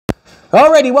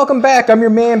Alrighty, welcome back. I'm your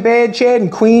man Bad Chad and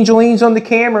Queen Jolene's on the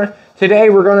camera. Today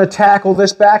we're going to tackle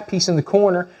this back piece in the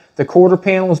corner. The quarter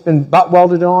panel has been butt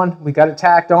welded on. We got it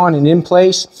tacked on and in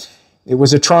place. It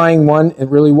was a trying one, it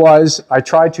really was. I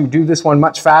tried to do this one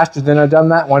much faster than I've done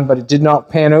that one, but it did not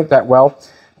pan out that well.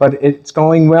 But it's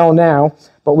going well now.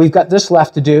 But we've got this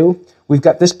left to do. We've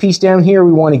got this piece down here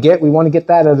we want to get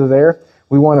that out of there.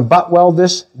 We want to butt weld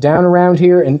this down around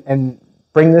here and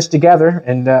bring this together,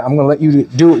 and I'm going to let you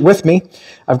do it with me.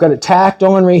 I've got it tacked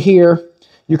on right here.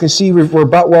 You can see we're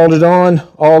butt welded on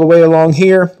all the way along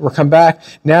here. We'll come back.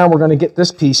 Now we're going to get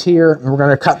this piece here, and we're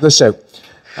going to cut this out.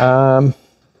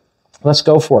 Let's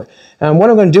go for it. What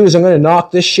I'm going to do is I'm going to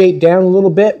knock this shape down a little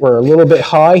bit. We're a little bit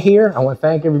high here. I want to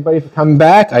thank everybody for coming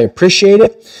back. I appreciate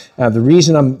it. The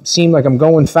reason I seem like I'm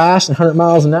going fast and 100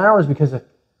 miles an hour is because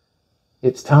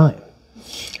it's time.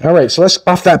 All right, so let's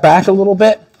buff that back a little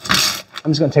bit. I'm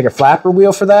just going to take a flapper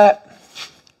wheel for that.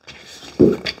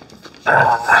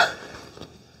 I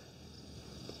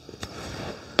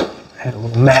had a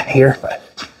little mat here, but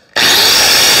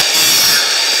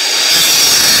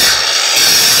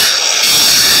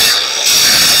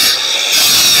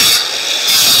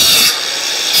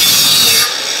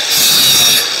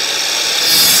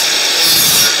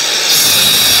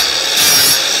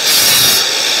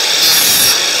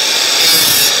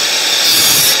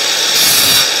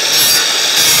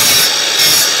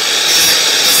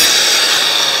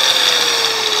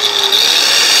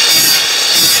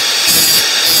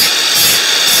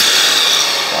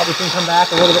we can come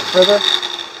back a little bit further.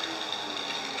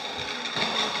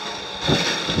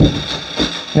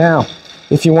 Now,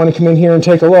 if you want to come in here and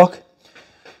take a look,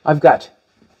 I've got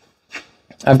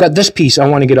this piece I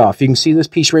want to get off. You can see this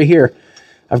piece right here.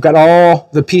 I've got all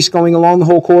the piece going along the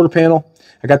whole quarter panel.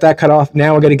 I got that cut off.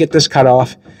 Now I got to get this cut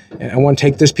off. And I want to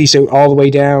take this piece out all the way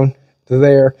down to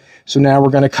there. So now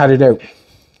we're going to cut it out.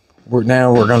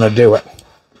 Now we're going to do it.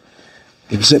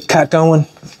 Get the zip cut going.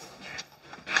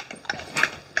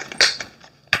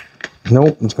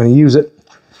 Nope, I'm just going to use it.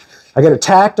 I got it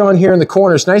tacked on here in the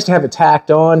corner. It's nice to have it tacked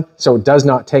on so it does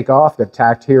not take off. Got it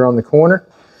tacked here on the corner.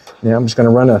 Now I'm just going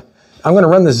to run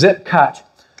the zip cut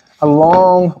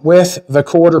along with the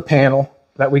quarter panel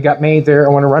that we got made there. I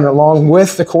want to run it along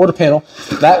with the quarter panel.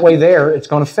 That way there, it's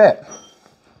going to fit.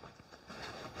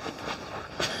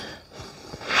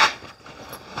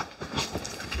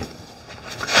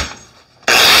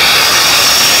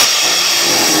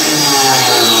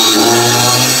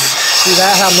 See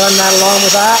that, how I'm running that along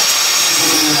with that?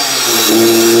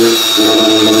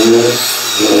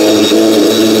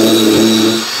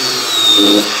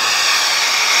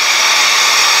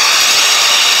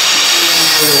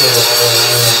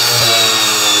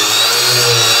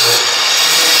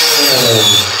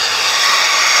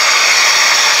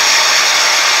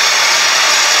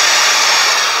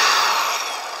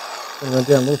 I'm going to run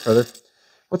down a little further.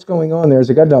 What's going on there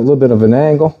is I got a little bit of an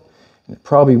angle.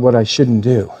 Probably what I shouldn't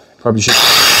do. Probably should. See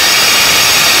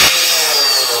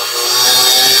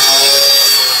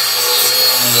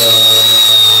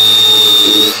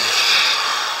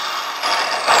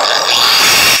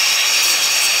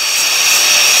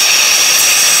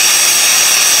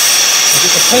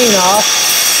get the paint off.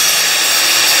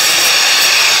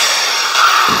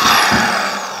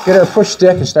 Get our push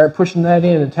stick and start pushing that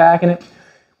in and tacking it.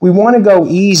 We want to go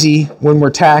easy when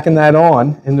we're tacking that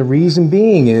on, and the reason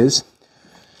being is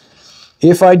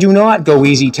if I do not go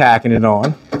easy tacking it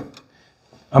on,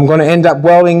 I'm going to end up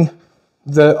welding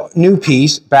the new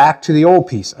piece back to the old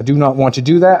piece. I do not want to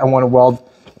do that. I want to weld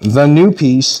the new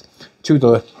piece to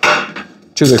the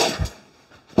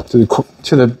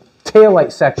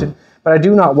taillight section, but I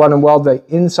do not want to weld the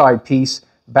inside piece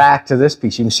back to this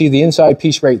piece. You can see the inside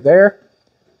piece right there.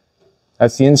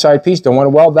 That's the inside piece. Don't want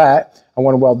to weld that. I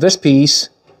want to weld this piece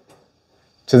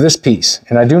to this piece,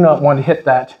 and I do not want to hit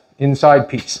that inside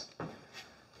piece.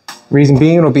 Reason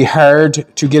being, it'll be hard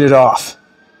to get it off.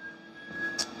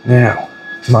 Now,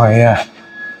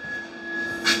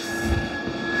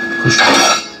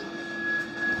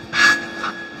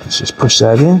 let's just push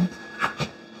that in.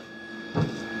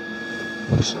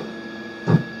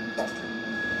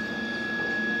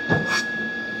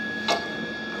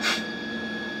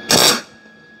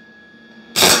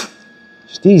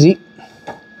 Just easy.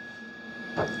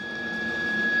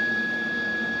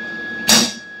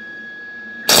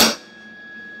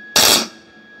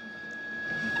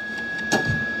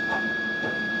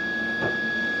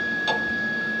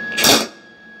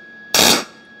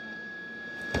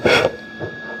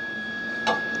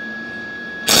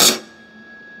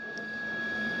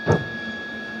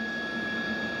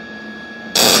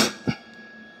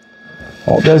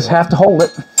 All it does is have to hold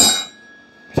it.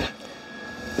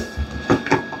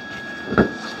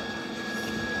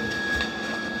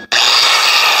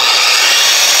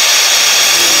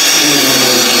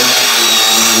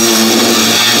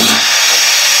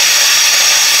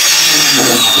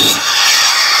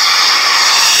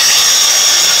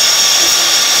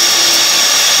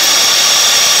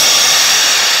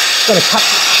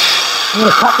 I'm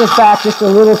gonna cut this back just a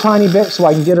little tiny bit so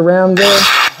I can get around there.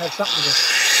 I have something to...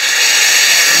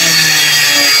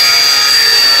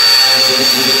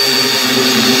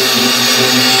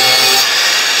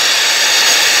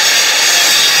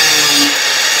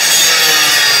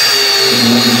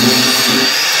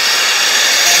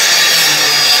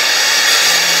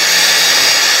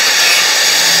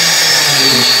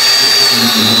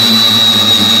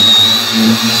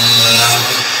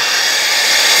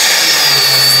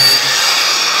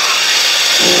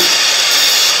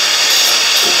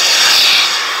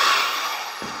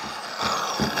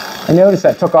 I noticed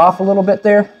that took off a little bit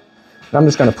there. And I'm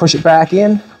just going to push it back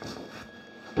in.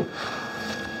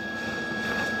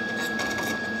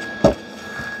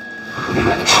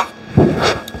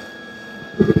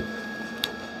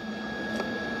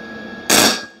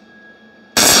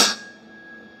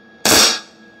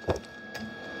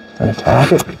 Going to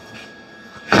tack it.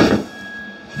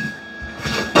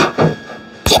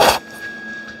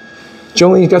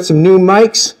 Jolene's got some new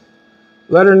mics.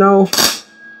 Let her know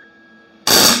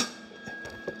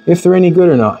if they're any good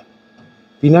or not.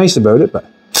 Be nice about it, but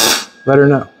let her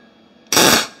know.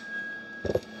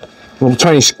 Little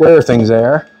tiny square things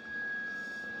there.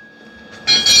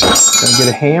 Gonna get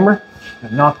a hammer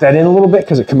and knock that in a little bit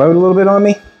because it came out a little bit on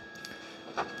me.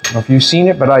 I don't know if you've seen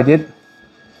it, but I did.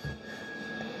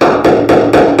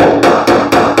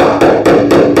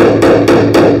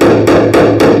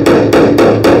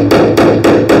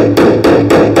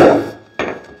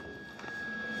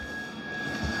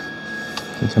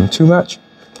 Some too much.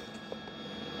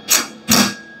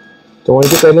 Don't want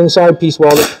to get that inside piece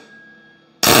welded.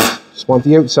 Just want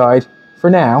the outside for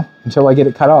now until I get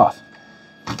it cut off.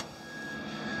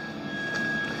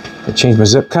 I changed my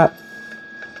zip cut.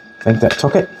 I think that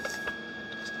took it.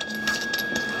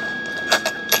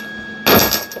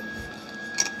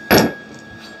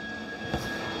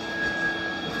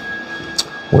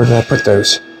 Where did I put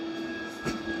those?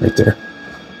 Right there.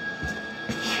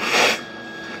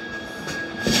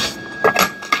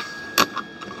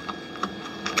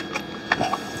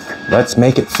 Let's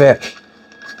make it fit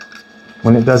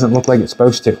when it doesn't look like it's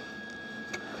supposed to.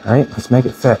 All right, let's make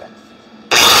it fit. Can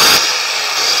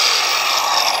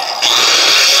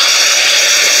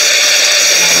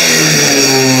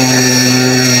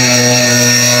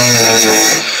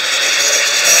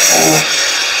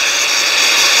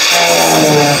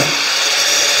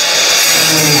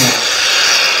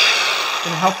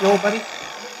I help you, old buddy?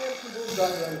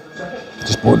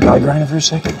 Just board die grinder for a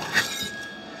second.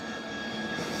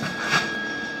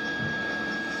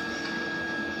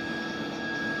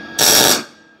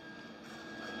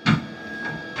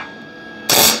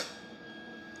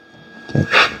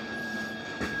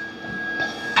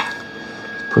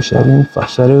 Push that in,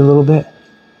 flush that out a little bit.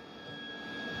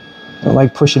 Don't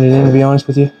like pushing it in, to be honest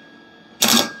with you.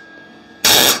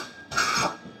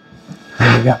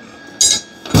 There we go.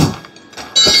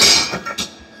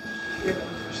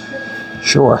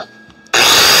 Sure.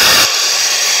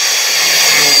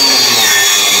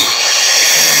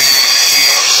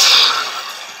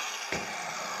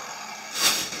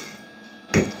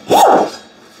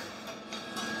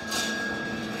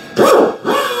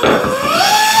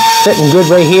 Fitting good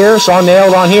right here, so I'll nail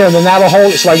it on here, and then that'll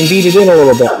hold it so I can beat it in a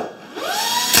little bit.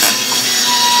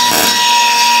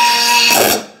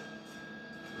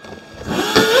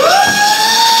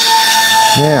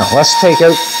 Now, let's take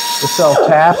out the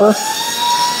self-tapper.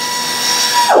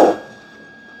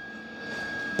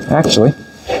 Actually,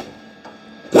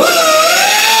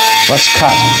 let's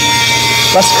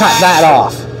cut that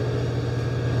off.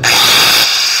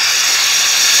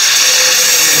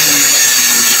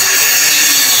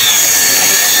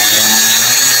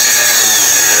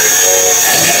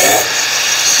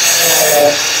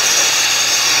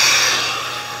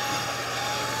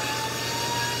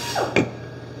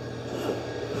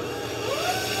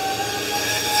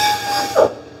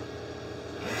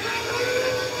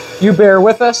 You bear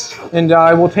with us, and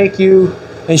I will take you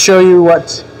and show you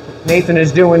what Nathan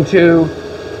is doing to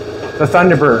the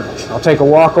Thunderbird. I'll take a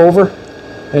walk over,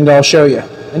 and I'll show you.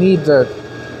 I need the...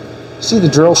 See the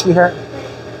drill, sweetheart?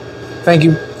 Thank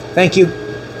you. Thank you.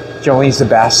 Jolene's the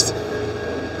best.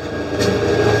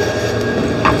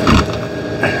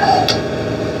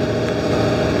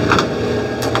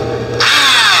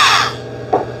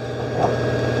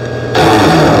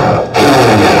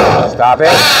 Stop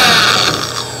it.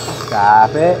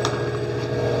 Stop it.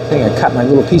 I think I cut my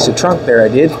little piece of trunk there, I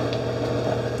did.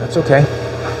 That's okay.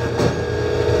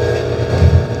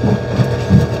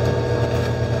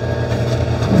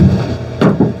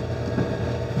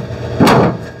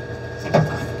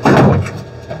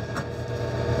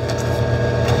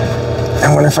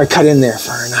 if I cut in there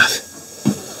far enough.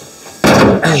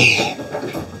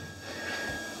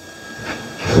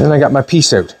 Then I got my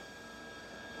piece out,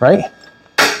 right?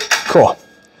 Cool.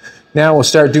 Now we'll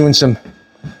start doing some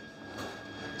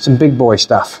big boy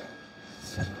stuff.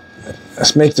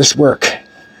 Let's make this work.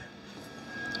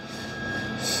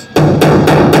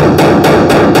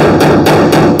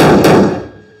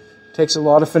 Takes a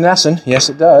lot of finessing, yes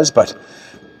it does, but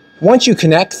once you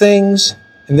connect things,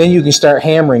 and then you can start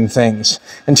hammering things.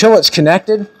 Until it's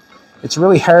connected, it's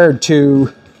really hard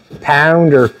to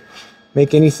pound or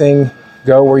make anything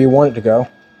go where you want it to go.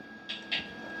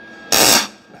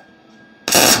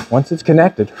 Once it's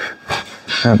connected,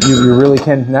 you really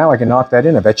can. Now I can knock that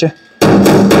in, I bet you.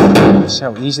 See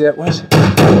how easy that was?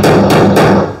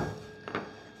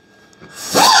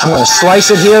 I'm going to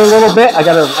slice it here a little bit. I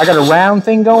got a round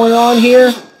thing going on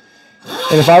here.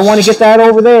 And if I want to get that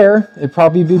over there, it'd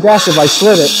probably be best if I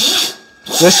slit it.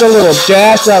 Just a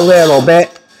little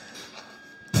bit.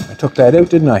 I took that out,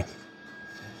 didn't I?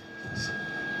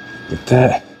 Get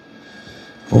that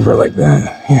over like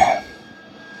that. Yeah.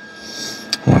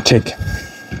 I'm going to take...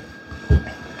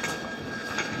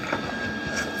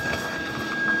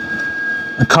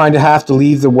 I kind of have to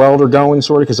leave the welder going,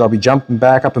 sort of, because I'll be jumping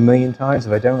back up a million times.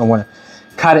 If I don't, I want to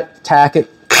cut it, tack it.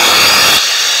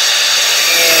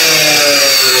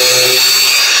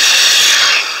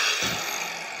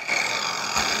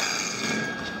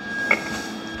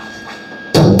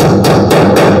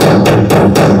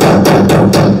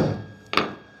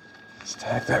 Just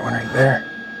tack that one right there.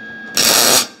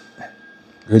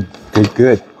 Good, good,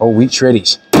 good. Oh, wheat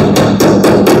shreddies.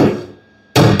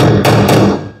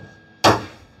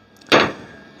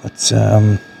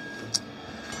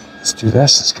 Let's do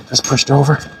this. Let's get this pushed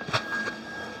over.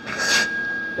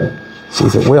 See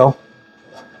if it will.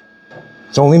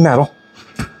 It's only metal.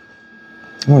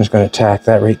 I'm just going to tack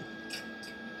that right.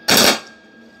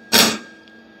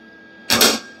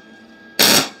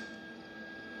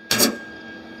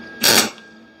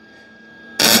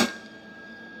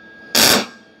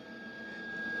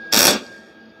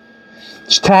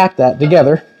 Just tack that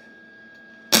together.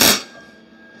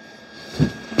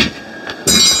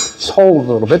 Hold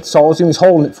a little bit. So all he's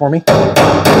holding it for me.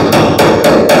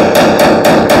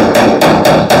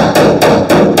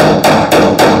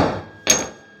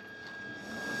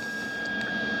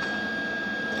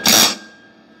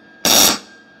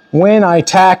 When I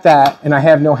tack that and I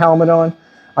have no helmet on,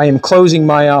 I am closing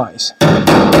my eyes.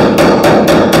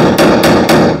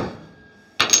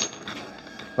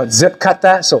 But zip cut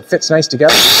that so it fits nice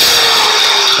together.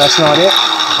 That's not it.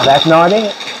 That's not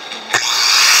it.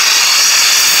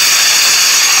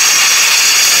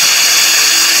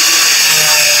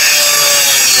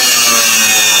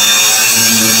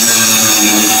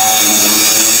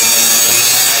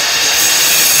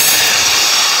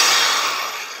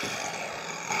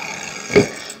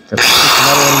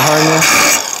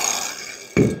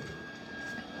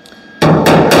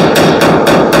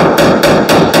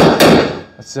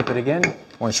 Let's zip it again.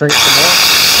 Want to shrink it some more?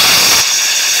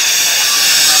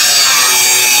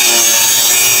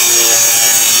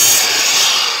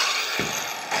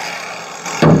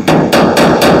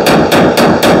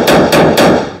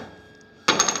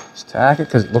 Just tack it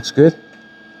because it looks good.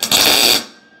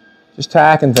 Just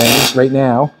tacking things right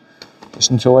now,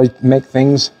 just until I make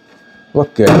things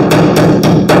look good.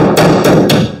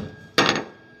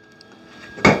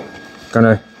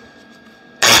 Gonna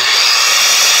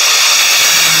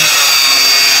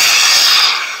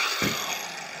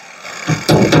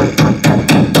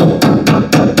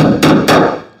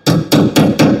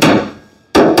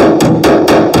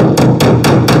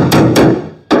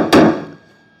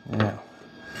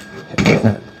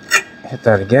hit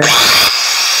that again.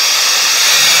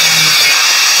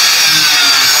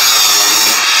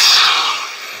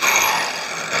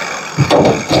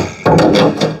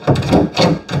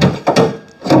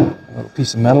 A little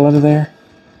piece of metal out of there.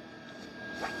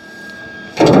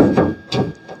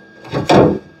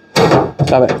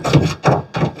 Stop it.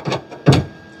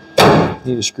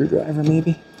 Need a screwdriver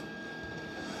maybe?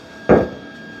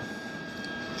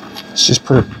 Let's just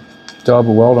put a dab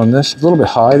of weld on this. A little bit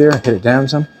high there, hit it down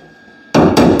some.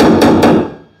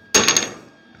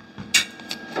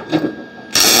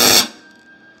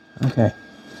 Okay.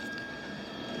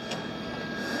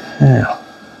 Now.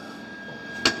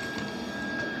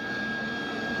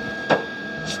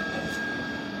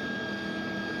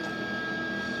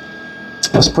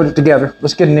 Let's put it together.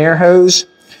 Let's get an air hose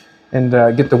and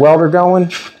get the welder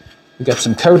going. We got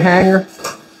some coat hanger.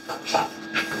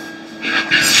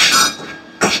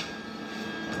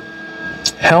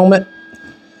 Helmet.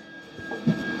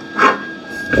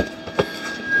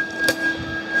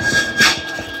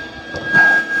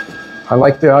 I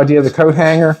like the idea of the coat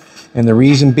hanger, and the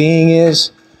reason being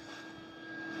is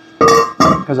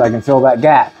because I can fill that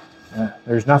gap.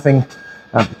 There's nothing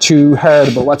too hard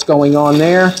about what's going on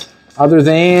there other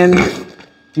than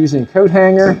using a coat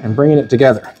hanger and bringing it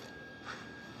together.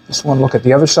 Just want to look at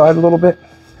the other side a little bit.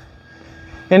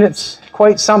 And it's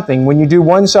quite something. When you do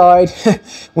one side,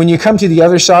 when you come to the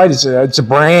other side, it's a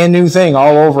brand new thing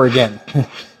all over again.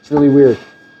 It's really weird.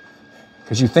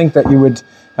 Because you think that you would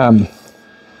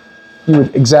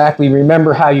exactly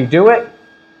remember how you do it,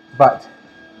 but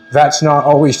that's not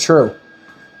always true.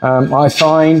 I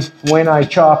find when I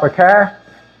chop a car,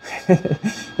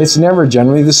 it's never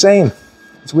generally the same.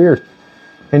 It's weird.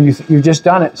 And you've just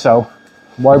done it, so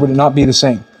why would it not be the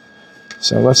same?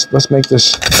 So let's make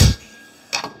this,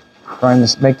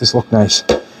 make this look nice.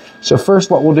 So first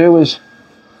what we'll do is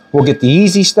we'll get the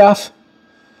easy stuff.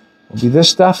 We'll do this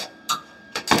stuff.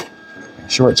 Make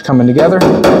sure it's coming together.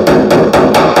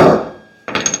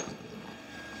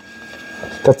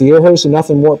 Got the air hose so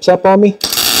nothing warps up on me.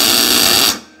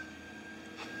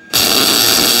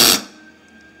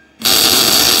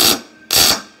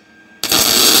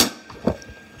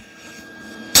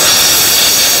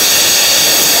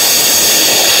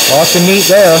 Lots of meat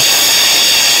there.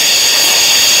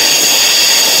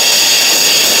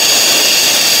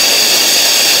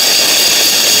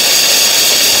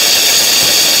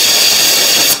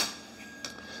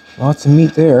 Lots of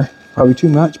meat there. Probably too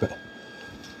much, but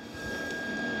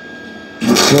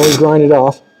you can always grind it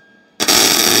off.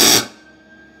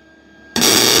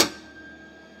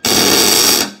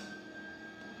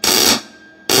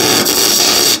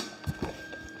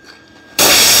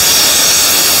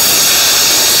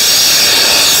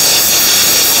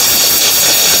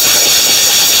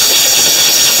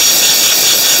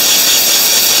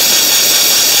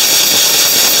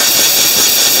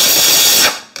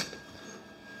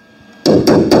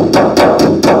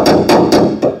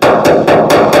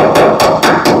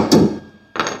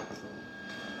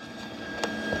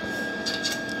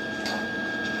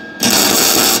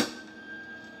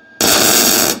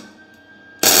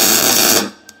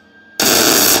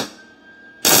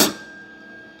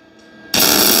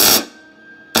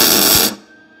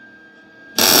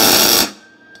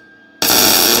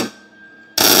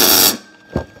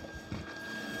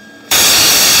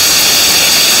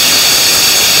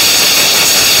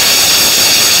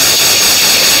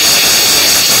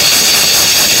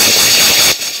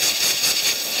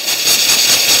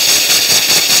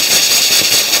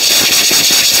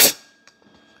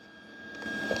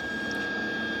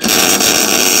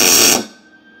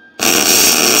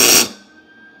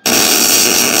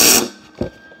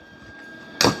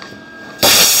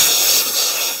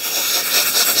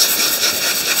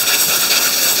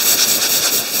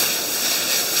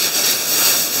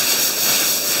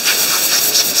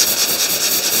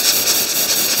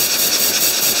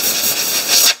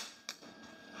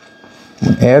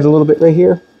 Add a little bit right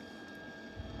here.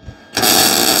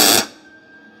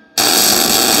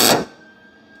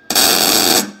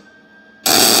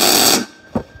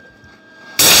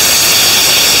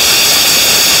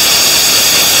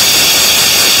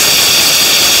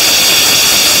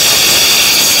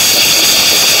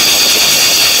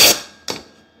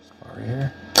 Over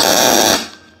here.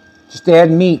 Just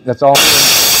add meat, that's all.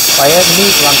 If I add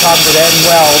meat, well, I'm talking about adding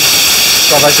welds.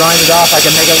 So if I grind it off, I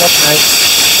can make it look nice.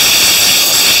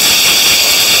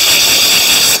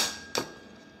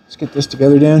 Get this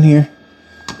together down here.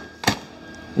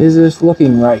 Is this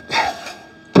looking right?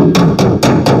 I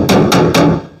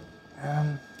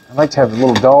like to have a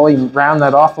little dolly, round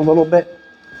that off a little bit.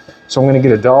 So I'm going to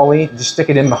get a dolly and just stick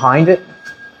it in behind it.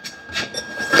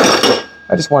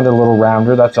 I just wanted a little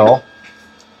rounder, that's all.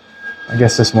 I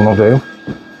guess this one will do.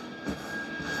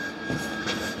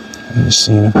 I'm just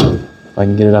seeing if I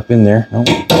can get it up in there. Nope.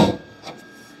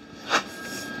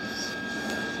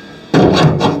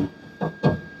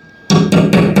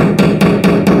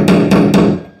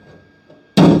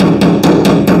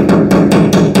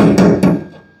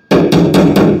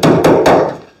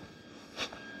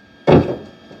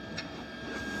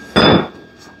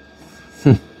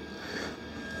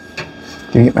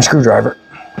 Gonna get my screwdriver.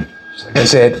 Just like I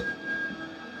said.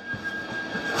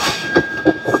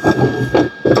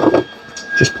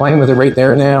 Just playing with it right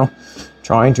there now.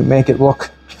 Trying to make it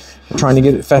look. Trying to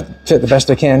get it fit the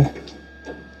best I can.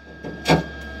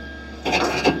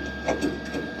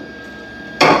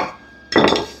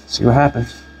 See what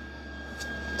happens.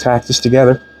 Tack this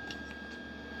together.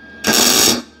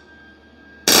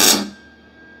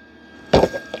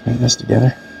 Bring this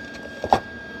together.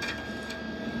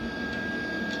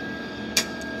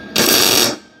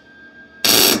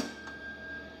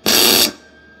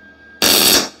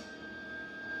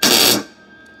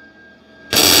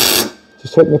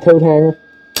 Just hitting the coat hanger.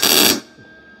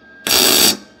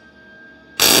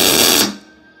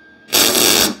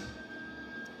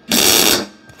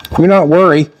 Do not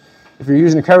worry if you're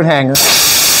using a coat hanger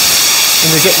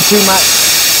and you're getting too much.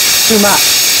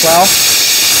 Well,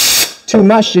 too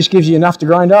much just gives you enough to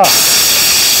grind off.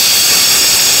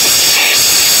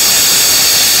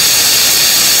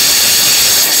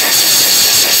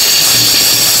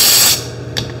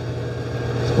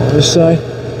 On this side.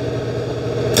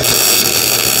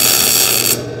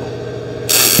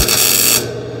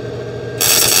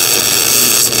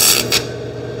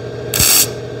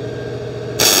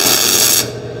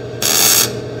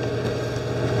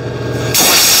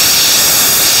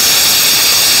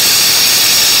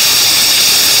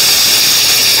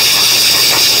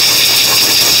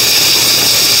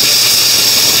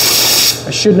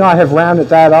 I should not have rounded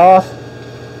that off.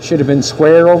 Should have been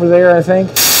square over there, I think.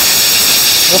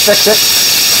 We'll fix it,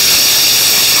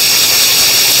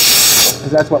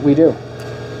 because that's what we do.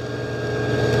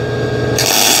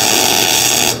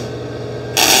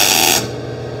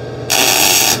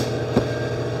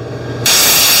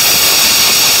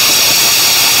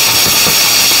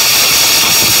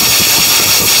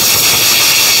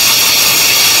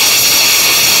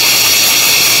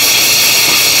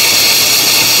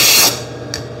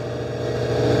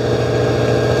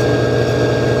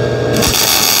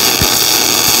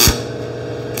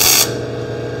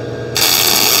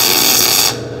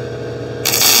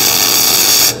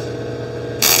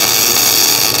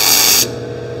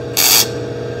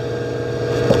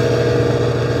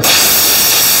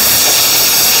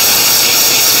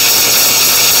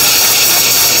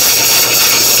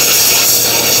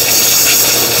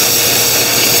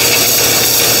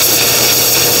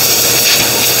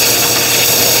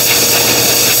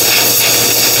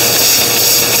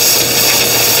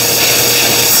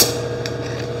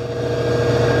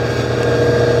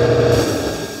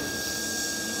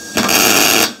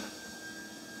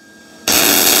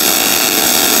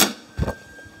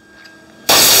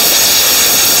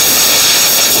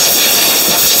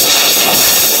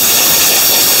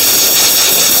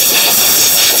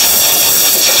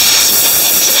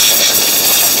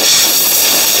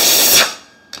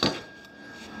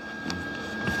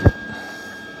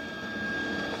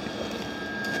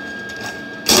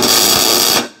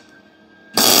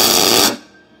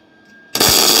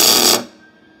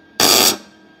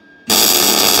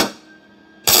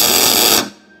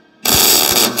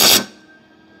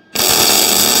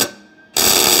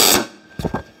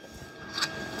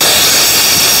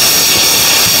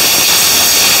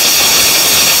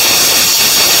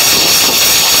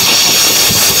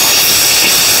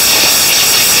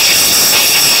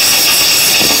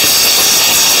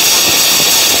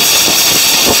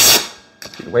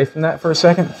 Away from that for a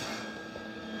second.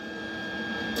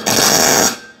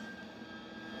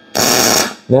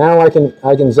 Now I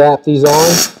can zap these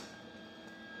on,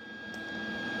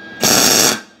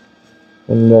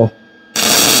 and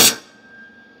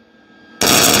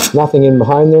nothing in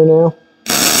behind there now.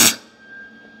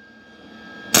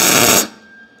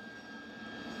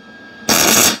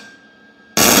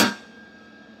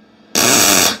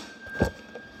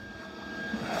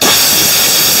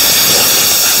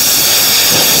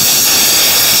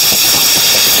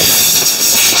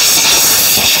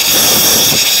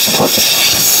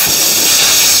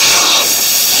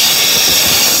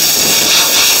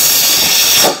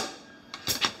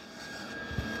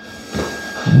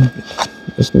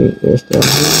 This meat there's down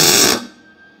here.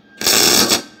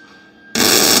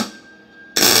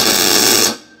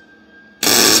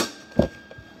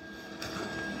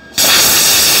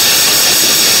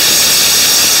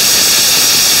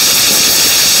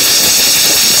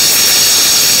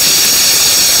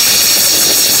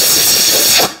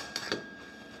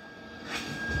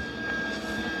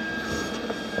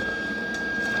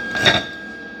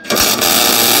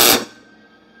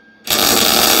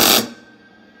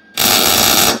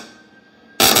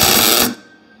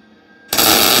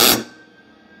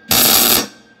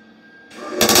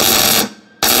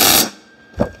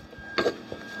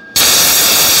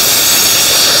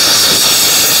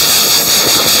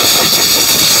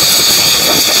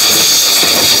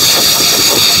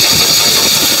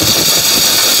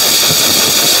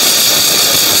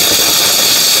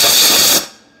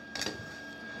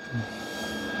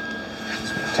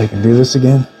 Take and do this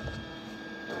again.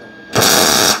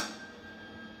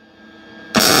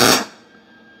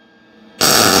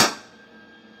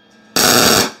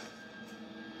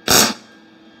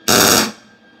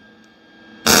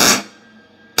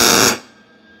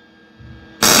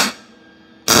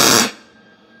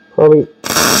 Probably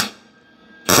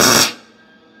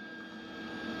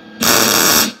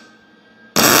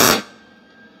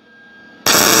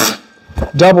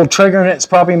Double triggering it's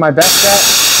probably my best bet.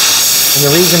 And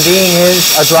the reason being is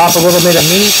I drop a little bit of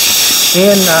meat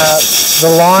in the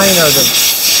line or the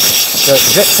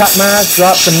zip cut mask,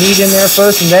 drop some meat in there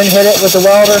first and then hit it with the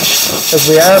welder, because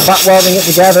we are butt welding it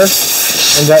together,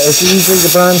 and it's easy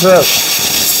to burn through.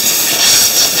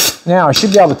 Now I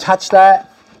should be able to touch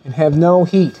that and have no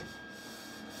heat.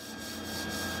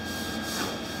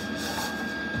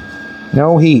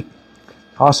 No heat.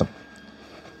 Awesome.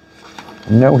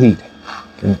 No heat.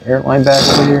 Get an airline back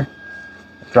over here.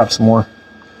 Drop some more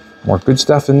good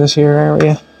stuff in this here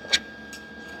area.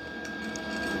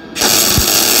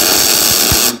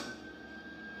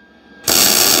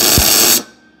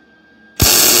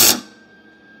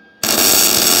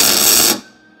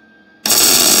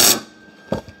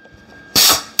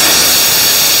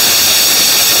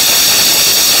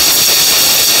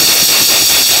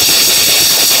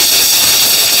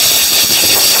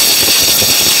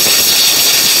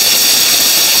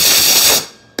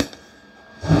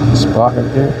 Spot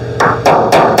right there.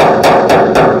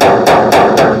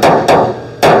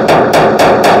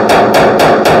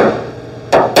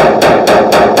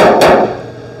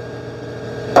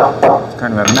 It's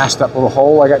kind of a messed up little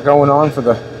hole I got going on for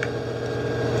the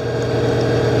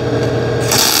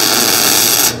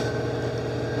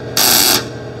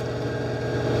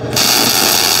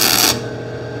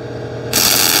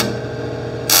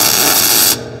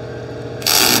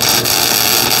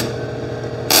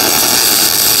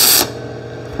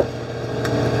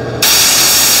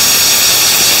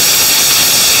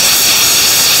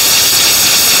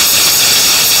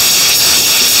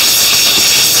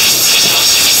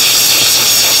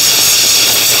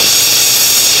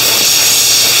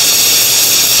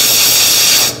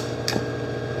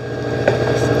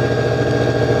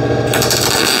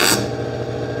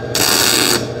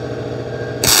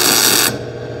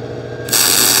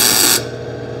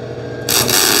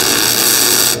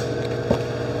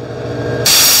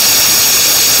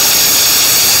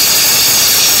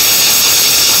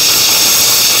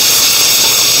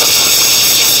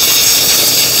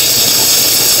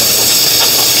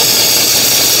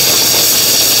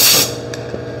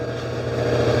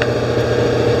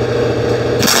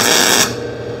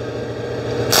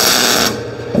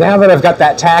Now that I've got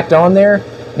that tacked on there,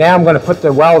 now I'm going to put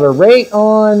the welder right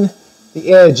on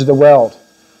the edge of the weld.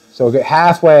 So I'll get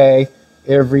halfway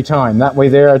every time. That way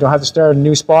there, I don't have to start a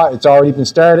new spot. It's already been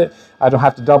started. I don't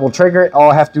have to double trigger it.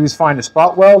 All I have to do is find a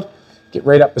spot weld, get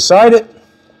right up beside it,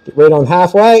 get right on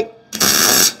halfway,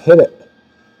 hit it,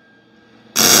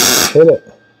 hit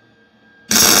it,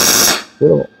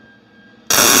 beautiful.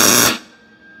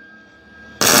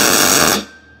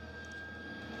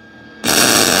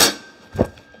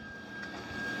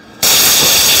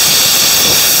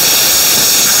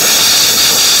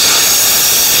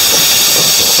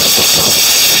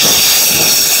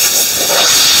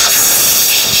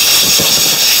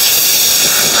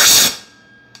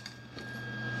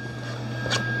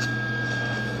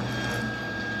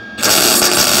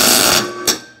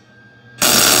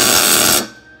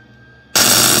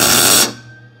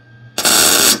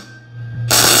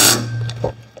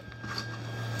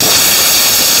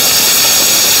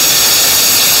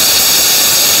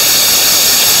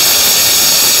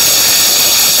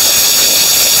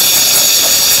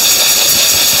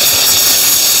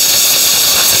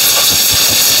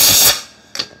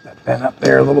 Bend up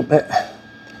there a little bit. Have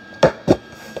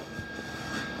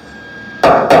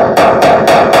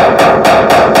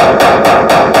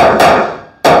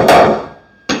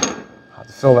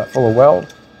to fill that full of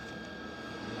weld.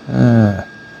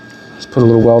 Let's put a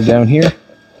little weld down here.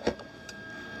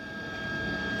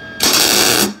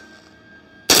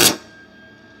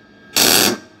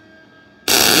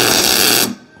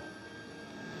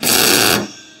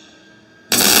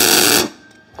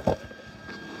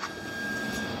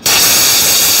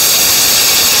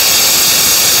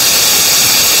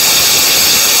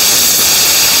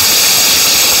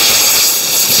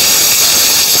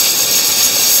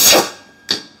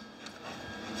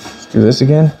 Do this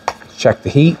again, check the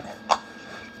heat.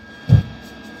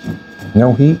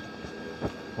 No heat,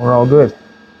 we're all good.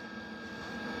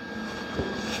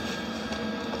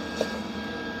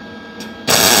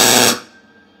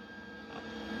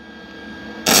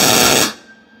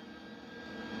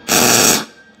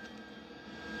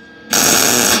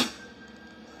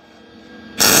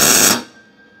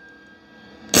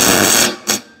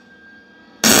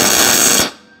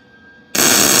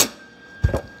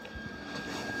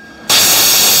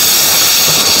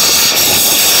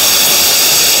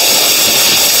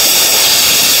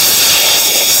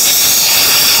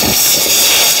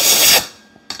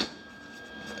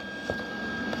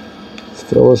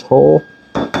 Fill this hole.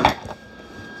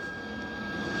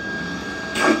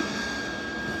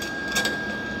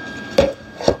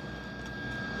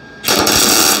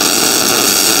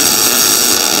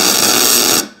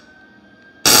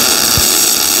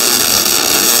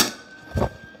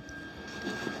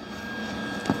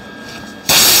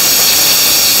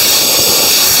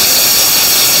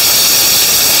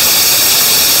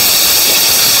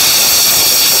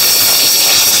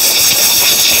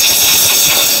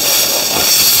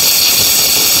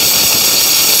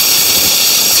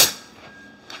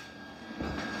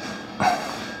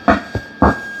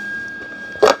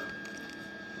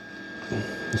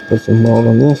 Put some mold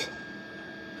on this.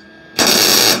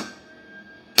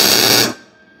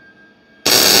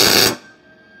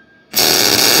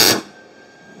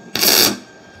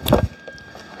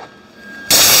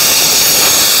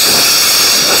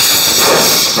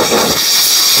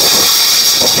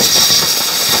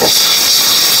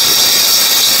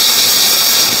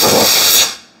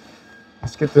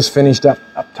 Let's get this finished up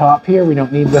top here. We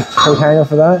don't need the coat hanger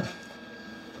for that.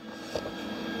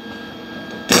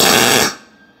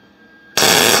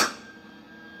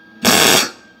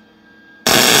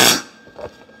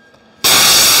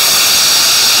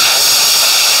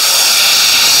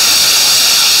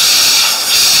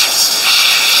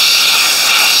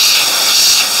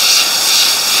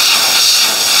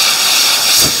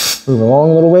 Move along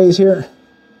a little ways here.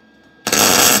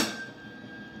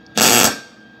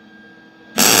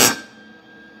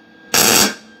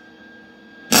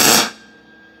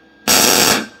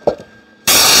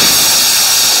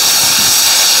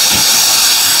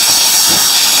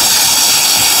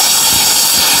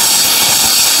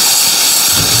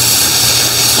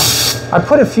 I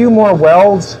put a few more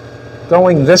welds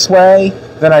going this way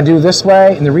than I do this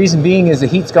way, and the reason being is the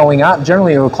heat's going up.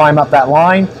 Generally, it will climb up that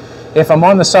line. If I'm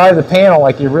on the side of the panel,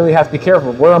 like, you really have to be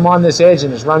careful. Where I'm on this edge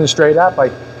and it's running straight up, I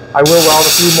will weld a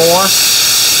few more,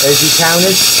 as you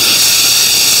counted.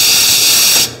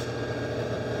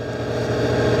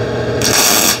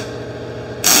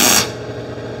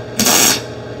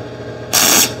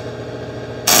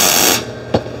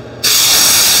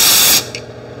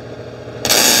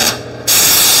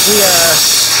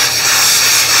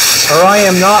 Or I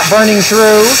am not burning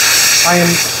through.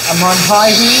 I'm on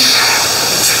high heat.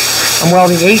 I'm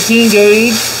welding 18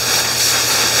 gauge,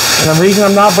 and the reason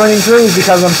I'm not burning through is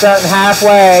because I'm starting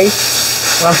halfway,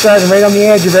 and I'm starting right on the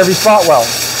edge of every spot weld.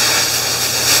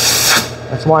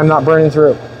 That's why I'm not burning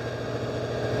through.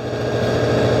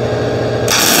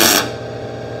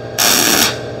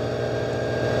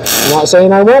 I'm not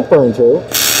saying I won't burn through.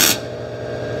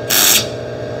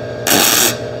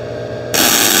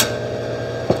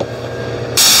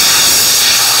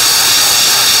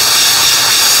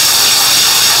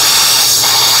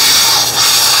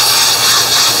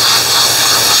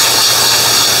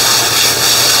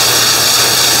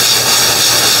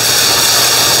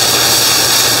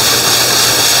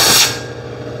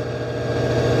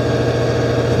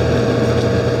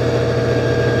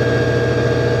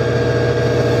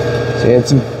 Add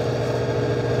some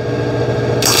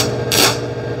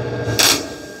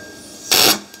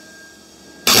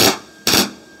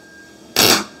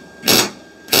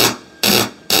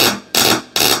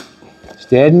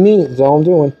just adding meat is all I'm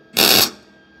doing.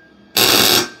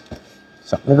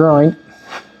 Something to grind.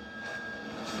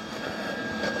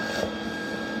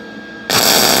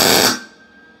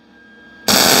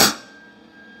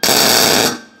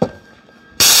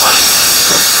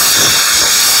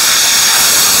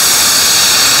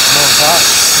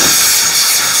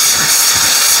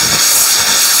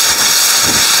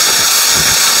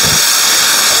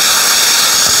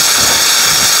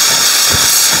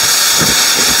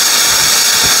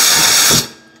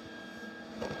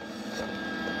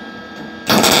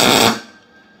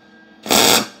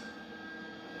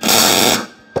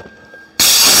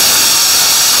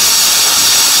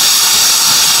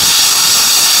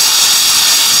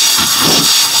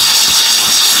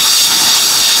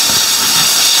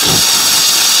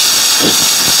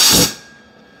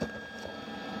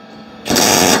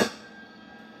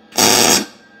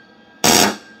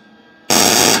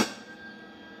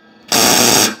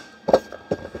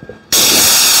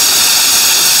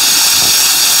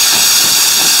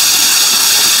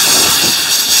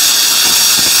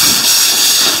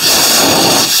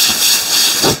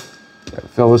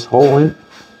 Fill this hole in.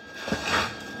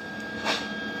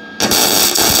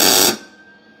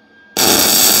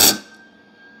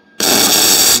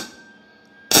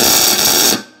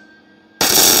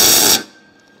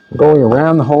 I'm going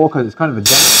around the hole because it's kind of a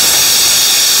dent.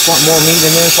 Want more meat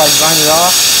in there so I can grind it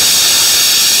off.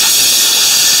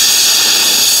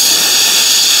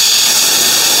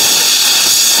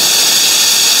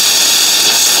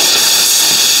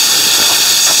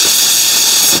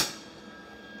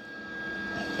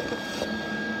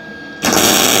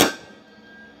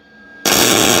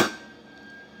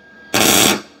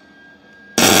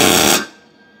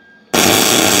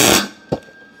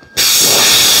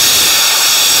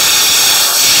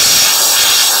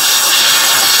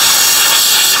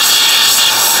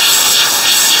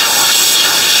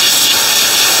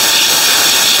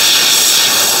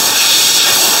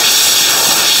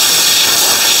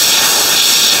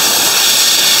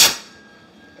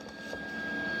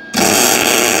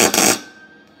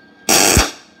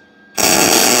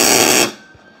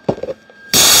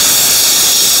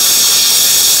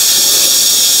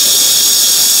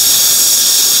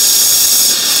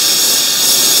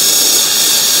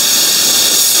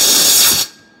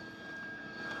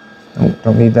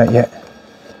 Don't need that yet.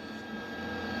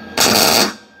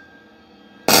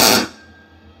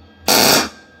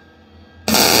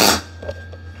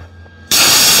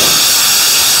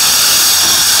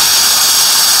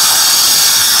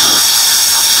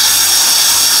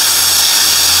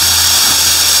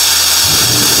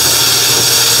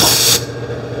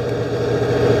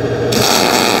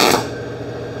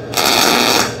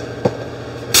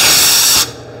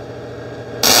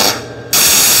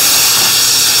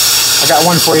 I got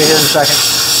one for you here in a second.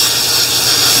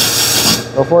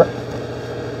 Go for it.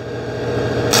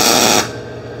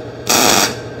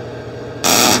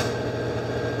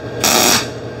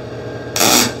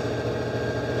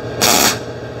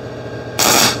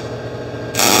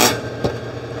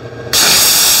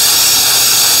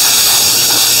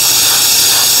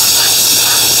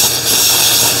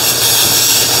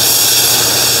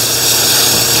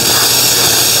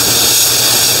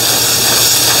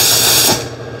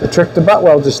 The trick to butt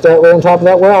weld is start right on top of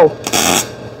that weld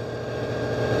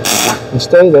and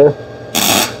stay there.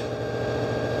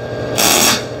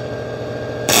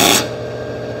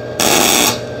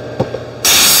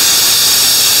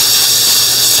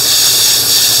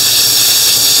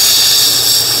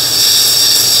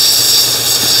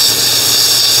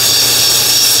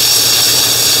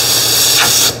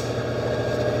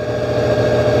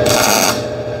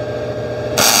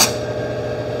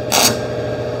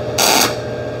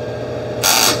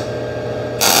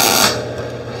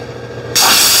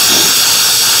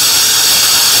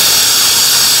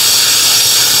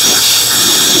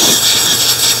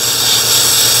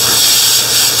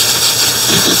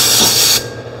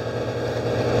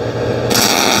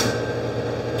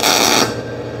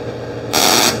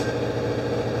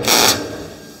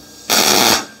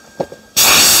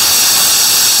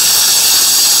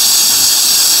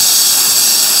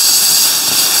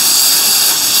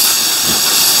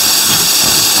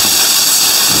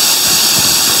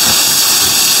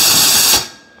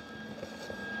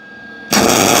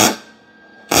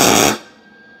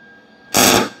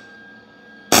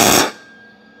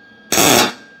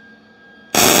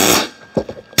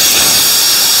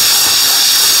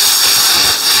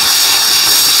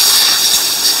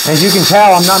 As you can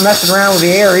tell, I'm not messing around with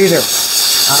the air either.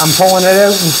 I'm pulling it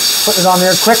out and putting it on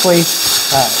there quickly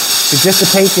to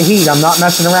dissipate the heat. I'm not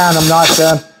messing around. I'm not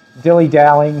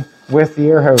dilly-dallying with the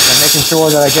air hose. I'm making sure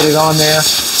that I get it on there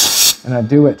and I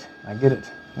do it. I get it.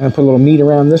 I'm going to put a little meat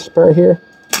around this part here.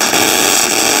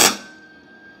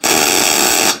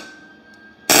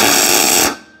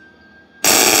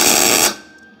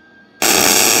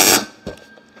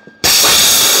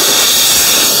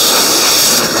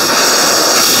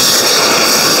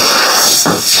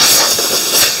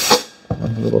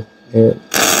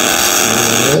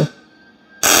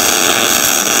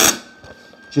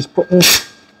 Just putting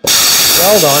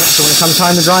weld on it, so when it comes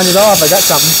time to grind it off, I got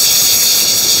something.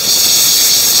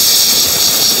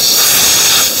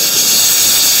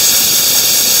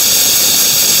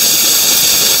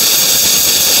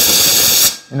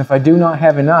 And if I do not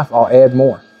have enough, I'll add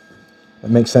more.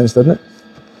 That makes sense, doesn't it?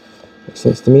 Makes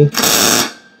sense to me.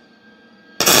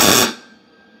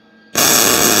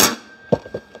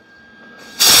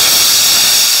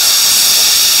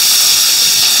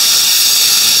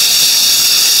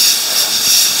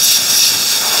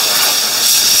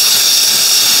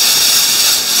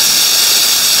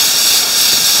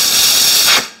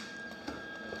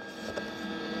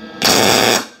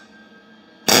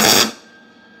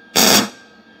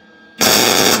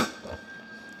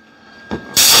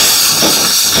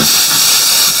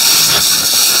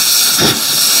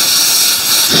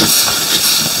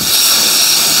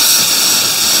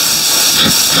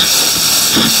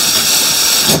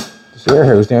 Air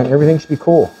hose down, everything should be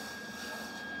cool.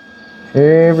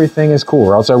 Everything is cool,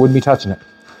 or else I wouldn't be touching it.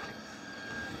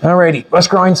 Alrighty, let's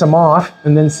grind some off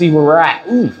and then see where we're at.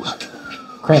 Ooh,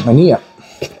 cramp my knee up.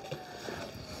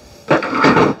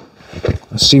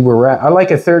 Let's see where we're at. I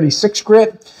like a 36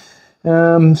 grit.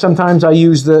 Sometimes I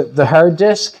use the hard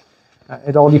disc.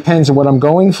 It all depends on what I'm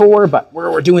going for, but where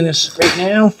we're doing this right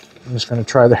now, I'm just going to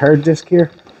try the hard disc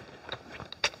here.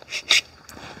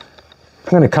 I'm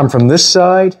going to come from this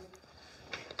side.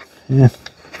 Yeah.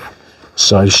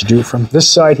 So I should do it from this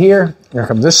side here. Here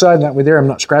come this side, and that way there I'm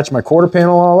not scratching my quarter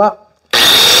panel all up.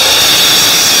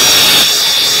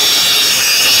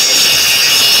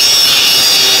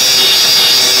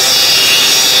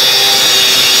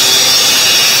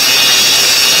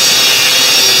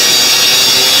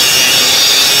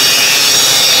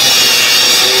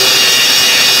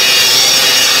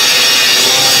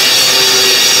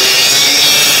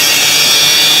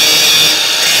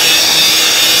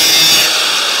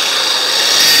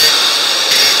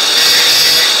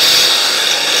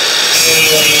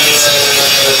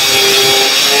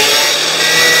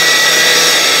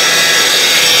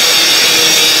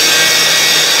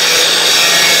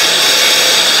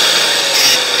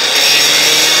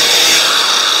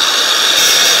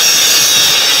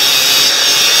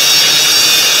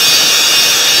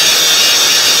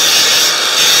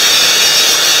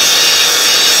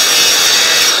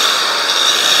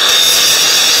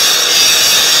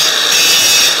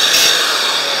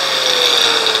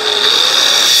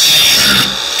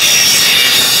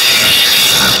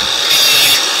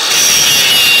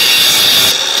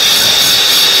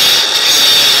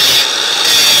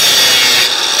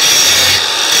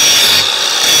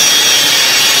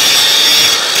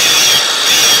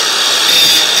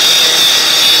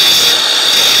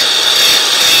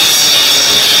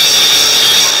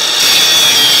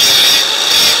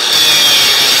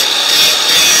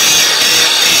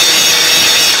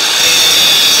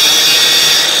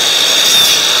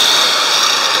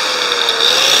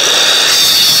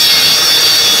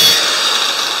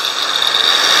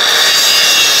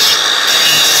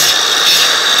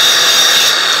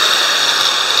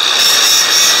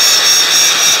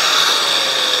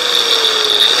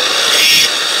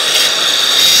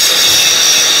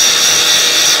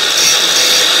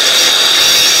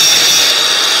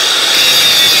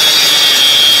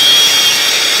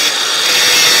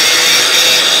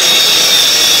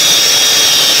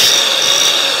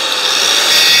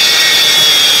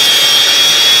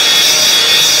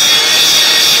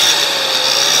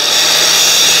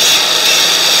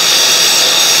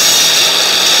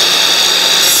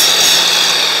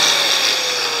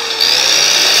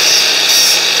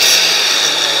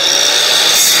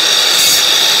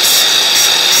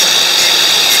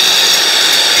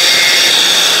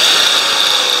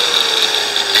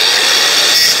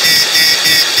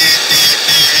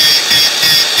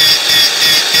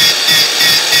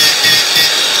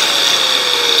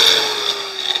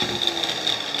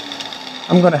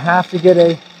 I'm going to have to get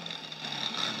a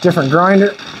different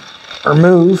grinder or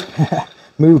move.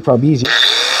 Move probably easier.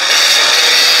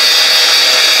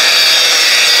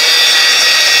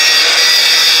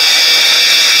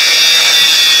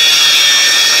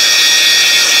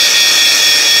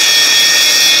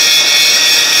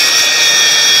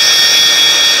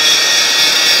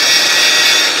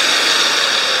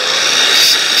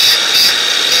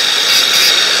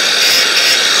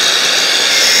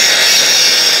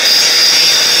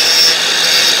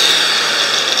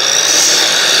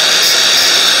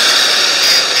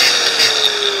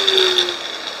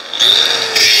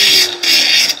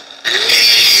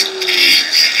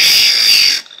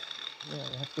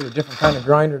 Get a different kind of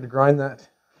grinder to grind that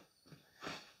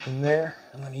in there.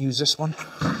 I'm going to use this one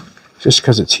just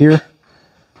because it's here.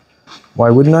 Why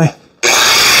wouldn't I?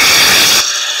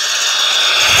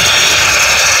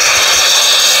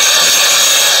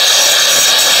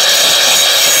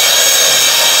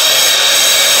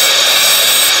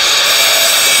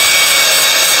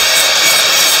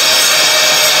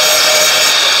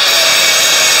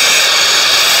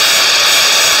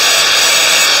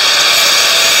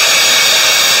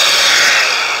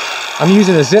 I'm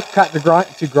using a zip cut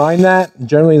to grind that.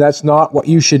 Generally, that's not what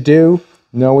you should do.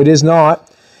 No, it is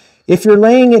not. If you're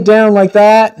laying it down like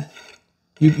that,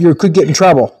 you could get in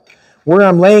trouble. Where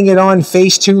I'm laying it on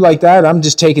face two like that, I'm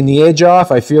just taking the edge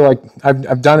off. I feel like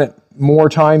I've done it more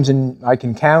times than I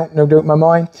can count, no doubt in my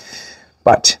mind.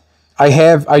 But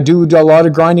I do a lot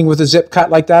of grinding with a zip cut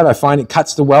like that. I find it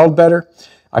cuts the weld better.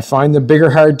 I find the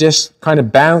bigger hard discs kind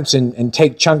of bounce and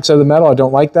take chunks of the metal. I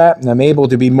don't like that. And I'm able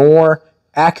to be more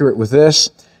accurate with this.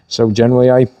 So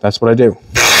generally, that's what I do.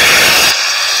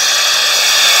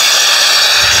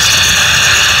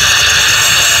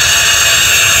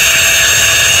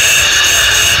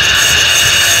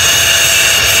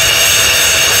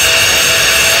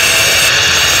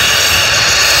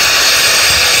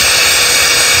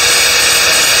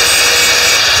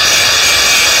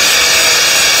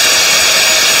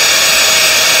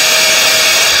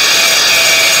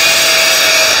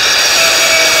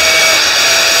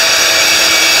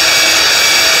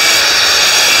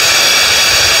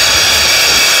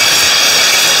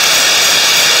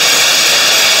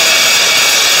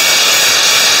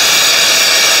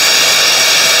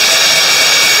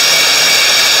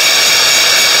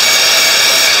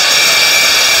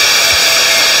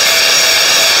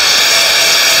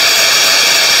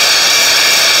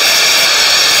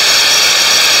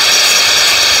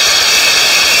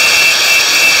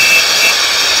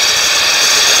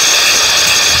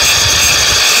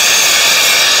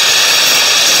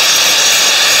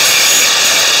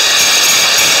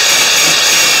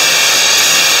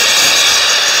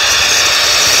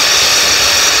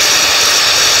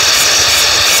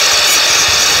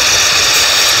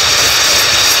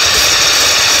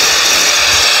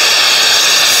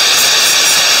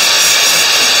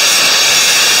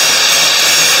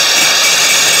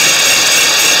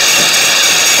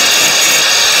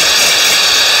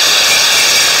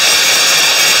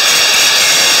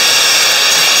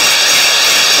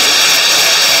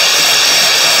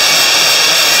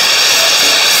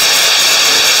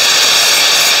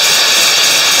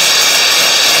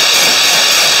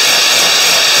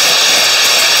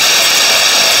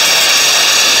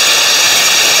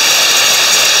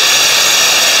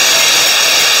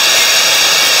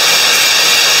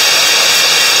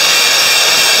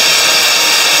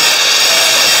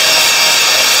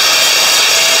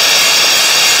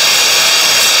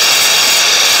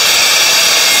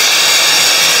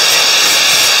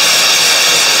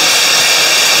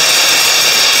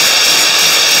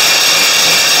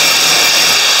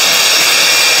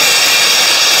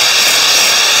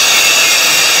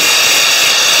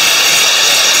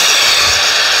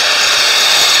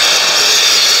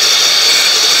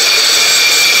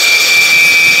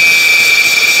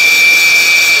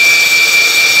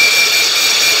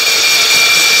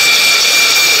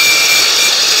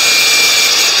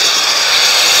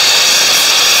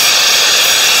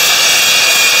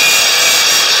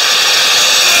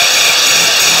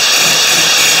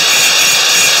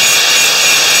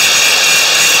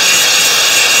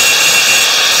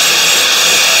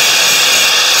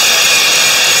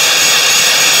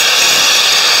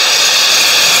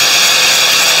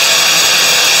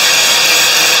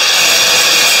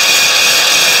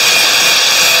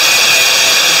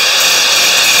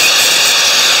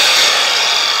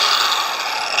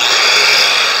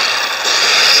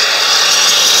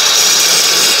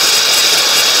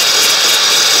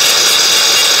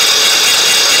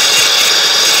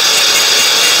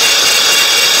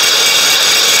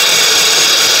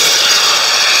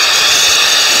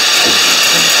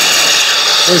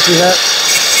 see that?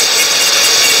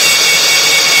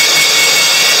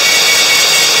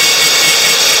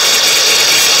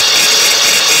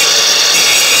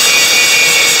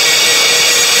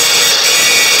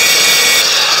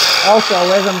 Also,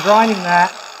 as I'm grinding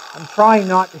that, I'm trying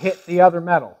not to hit the other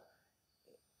metal.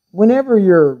 Whenever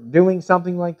you're doing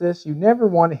something like this, you never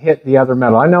want to hit the other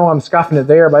metal. I know I'm scuffing it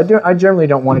there, but I generally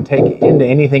don't want to take it into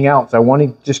anything else. I want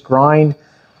to just grind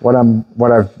what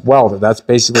I've welded. That's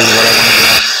basically what I want to do.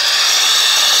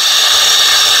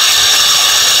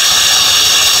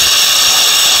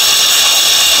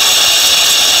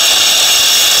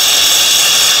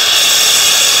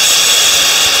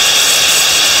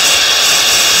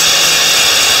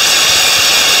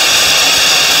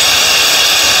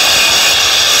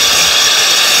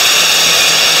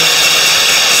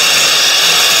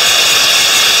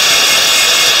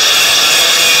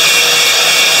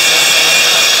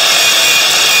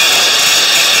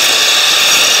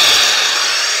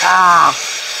 Ah,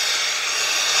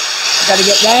 I gotta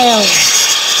get down.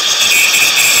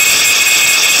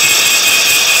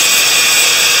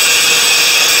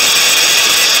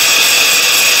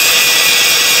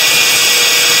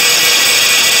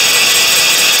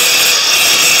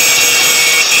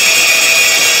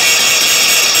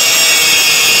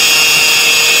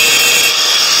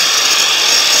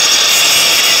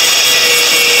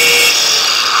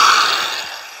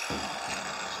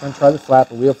 Just gonna try to flap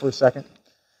the wheel for a second.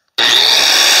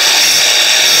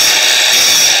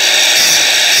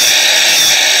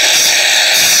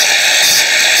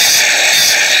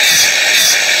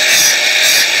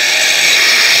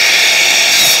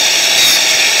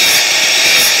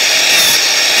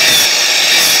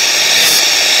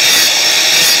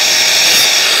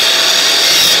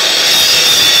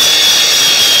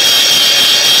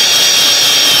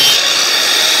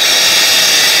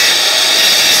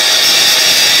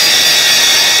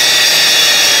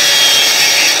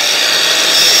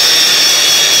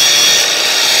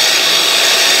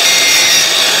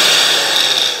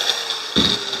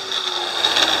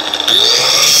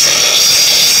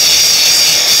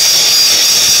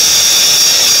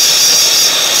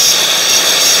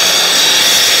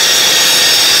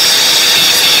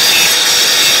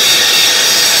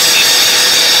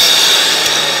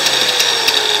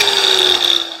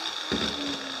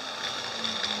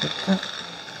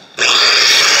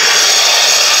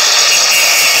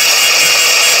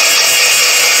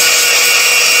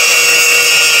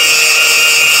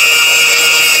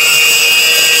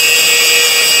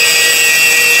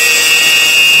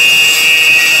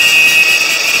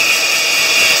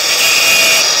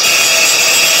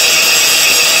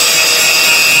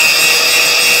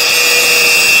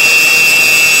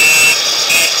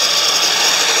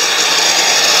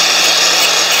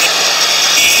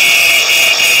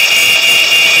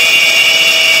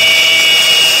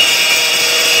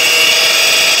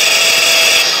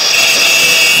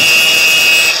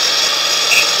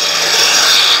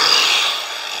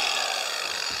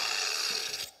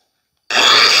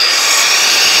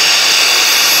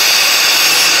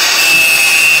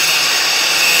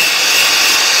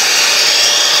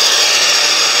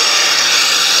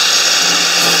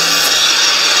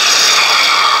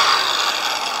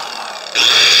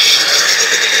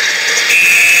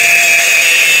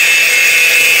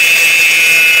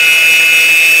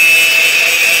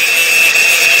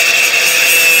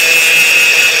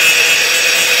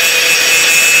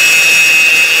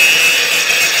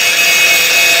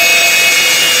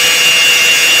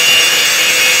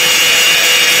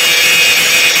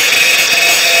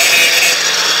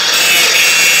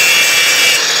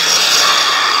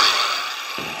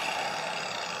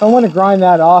 I don't want to grind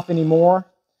that off anymore.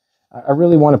 I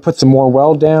really want to put some more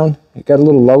weld down. It got a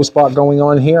little low spot going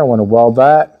on here. I want to weld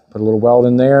that, put a little weld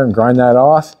in there and grind that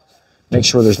off. Make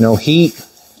sure there's no heat.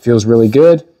 Feels really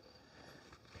good.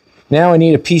 Now I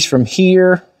need a piece from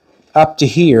here up to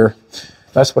here.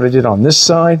 That's what I did on this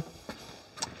side.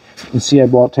 You can see I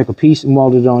took a piece and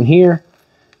welded it on here,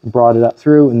 and brought it up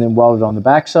through, and then welded on the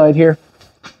back side here.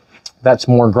 That's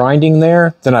more grinding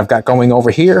there than I've got going over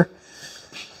here.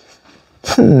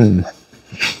 What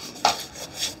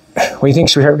do you think,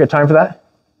 sweetheart? We got time for that?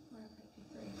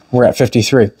 We're at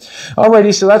 53.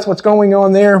 Alrighty, so that's what's going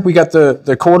on there. We got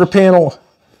the quarter panel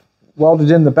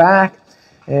welded in the back,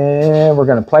 and we're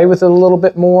going to play with it a little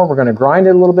bit more. We're going to grind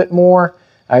it a little bit more.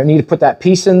 I need to put that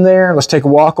piece in there. Let's take a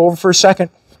walk over for a second.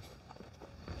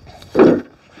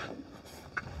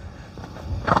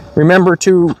 Remember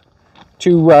to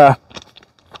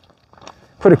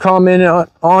put a comment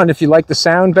on if you like the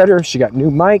sound better. She got new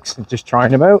mics, just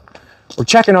trying them out. We're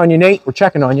checking on you, Nate. We're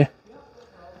checking on you.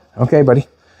 Okay, buddy.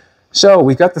 So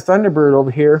we got the Thunderbird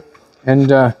over here,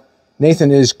 and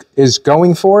Nathan is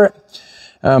going for it.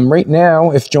 Right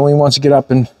now, if Jolene wants to get up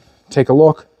and take a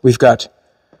look, we've got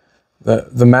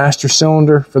the master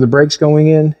cylinder for the brakes going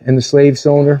in and the slave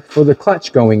cylinder for the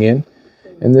clutch going in,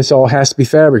 and this all has to be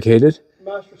fabricated.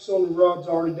 Master cylinder rod's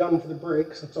already done for the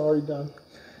brakes. It's already done.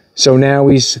 So now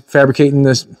he's fabricating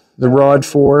the rod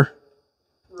for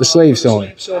the slave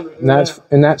cylinder,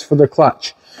 and that's for the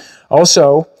clutch.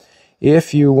 Also,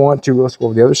 if you want to, let's go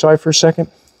over the other side for a second.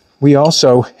 We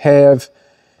also have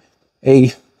a,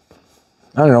 I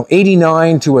don't know,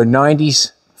 89 to a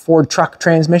 90s Ford truck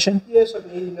transmission. Yes, like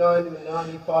an 89 to a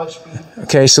 95 speed.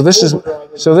 Okay, so this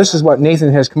is what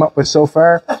Nathan has come up with so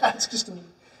far. It's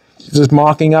just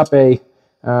mocking up a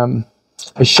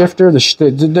shifter.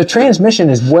 The transmission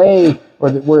is way,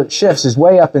 or where it shifts is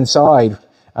way up inside.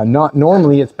 Not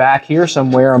normally it's back here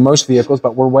somewhere on most vehicles,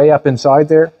 but we're way up inside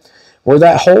there. Where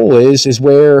that hole is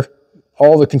where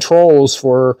all the controls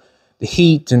for the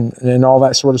heat and all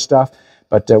that sort of stuff.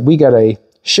 But we got a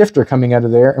shifter coming out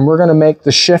of there, and we're going to make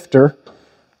the shifter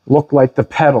look like the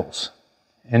pedals.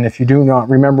 And if you do not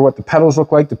remember what the pedals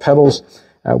look like, the pedals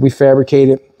we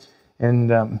fabricated. And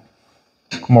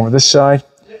come over this side.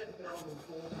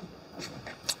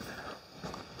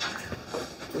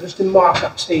 We're just in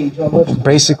mock-up stage almost.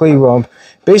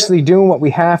 Basically doing what we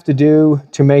have to do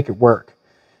to make it work.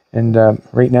 And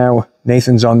right now,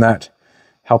 Nathan's on that,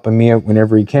 helping me out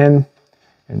whenever he can,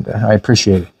 and I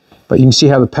appreciate it. But you can see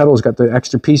how the pedals got the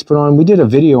extra piece put on. We did a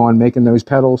video on making those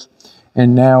pedals,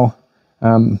 and now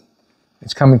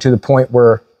it's coming to the point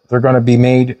where they're going to be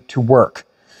made to work.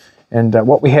 And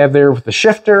what we have there with the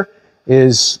shifter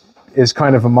is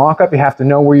kind of a mock-up. You have to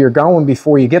know where you're going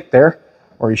before you get there,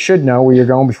 or you should know where you're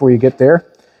going before you get there.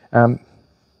 What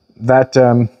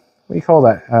do you call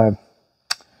that?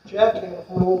 Jack handle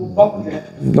for an old bumper jack.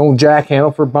 An old jack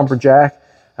handle for a bumper jack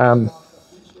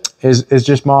is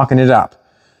just mocking it up.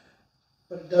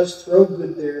 But it does throw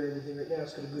good there and everything. Right now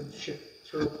it's got a good shift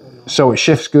throw. So it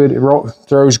shifts good, it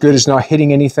throws good, it's not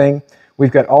hitting anything.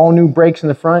 We've got all new brakes in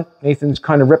the front. Nathan's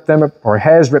kind of ripped them, or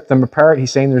has ripped them apart.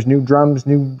 He's saying there's new drums,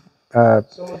 someone's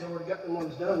already got them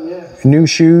ones done, yeah. New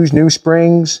shoes, new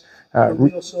springs,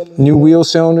 new wheel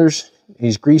cylinders.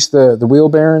 He's greased the wheel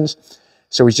bearings.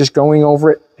 So he's just going over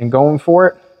it and going for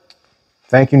it.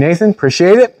 Thank you, Nathan.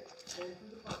 Appreciate it.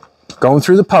 Going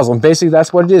through the puzzle. And basically,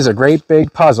 that's what it is, a great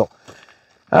big puzzle.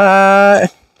 Throw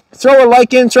a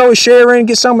like in, throw a share in,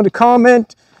 get someone to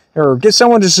comment, or get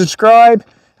someone to subscribe.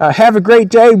 Have a great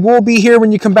day. We'll be here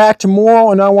when you come back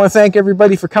tomorrow. And I want to thank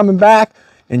everybody for coming back.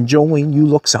 And Jolene, you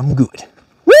look some good.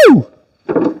 Woo!